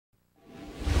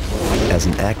As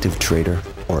an active trader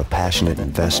or a passionate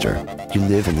investor, you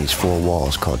live in these four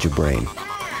walls called your brain.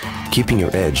 Keeping your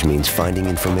edge means finding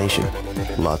information,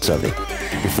 lots of it,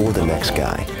 before the next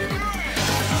guy.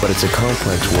 But it's a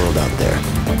complex world out there.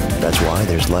 That's why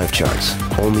there's live charts,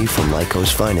 only from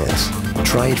Lycos Finance.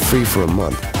 Try it free for a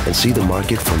month and see the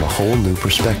market from a whole new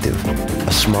perspective,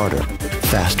 a smarter,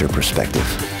 faster perspective.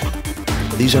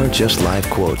 These aren't just live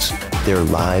quotes, they're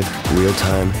live,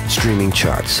 real-time, streaming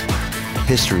charts.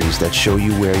 Histories that show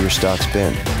you where your stock's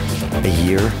been, a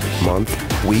year, month,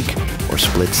 week, or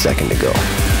split second ago.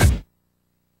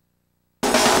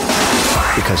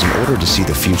 Because in order to see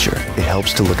the future, it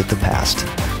helps to look at the past.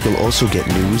 You'll also get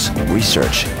news,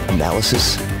 research,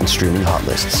 analysis, and streaming hot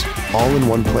lists, all in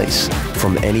one place,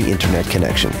 from any internet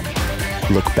connection.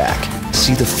 Look back,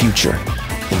 see the future,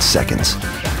 in seconds,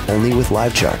 only with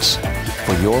live charts.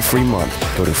 For your free month,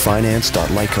 go to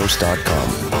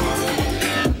finance.lycos.com.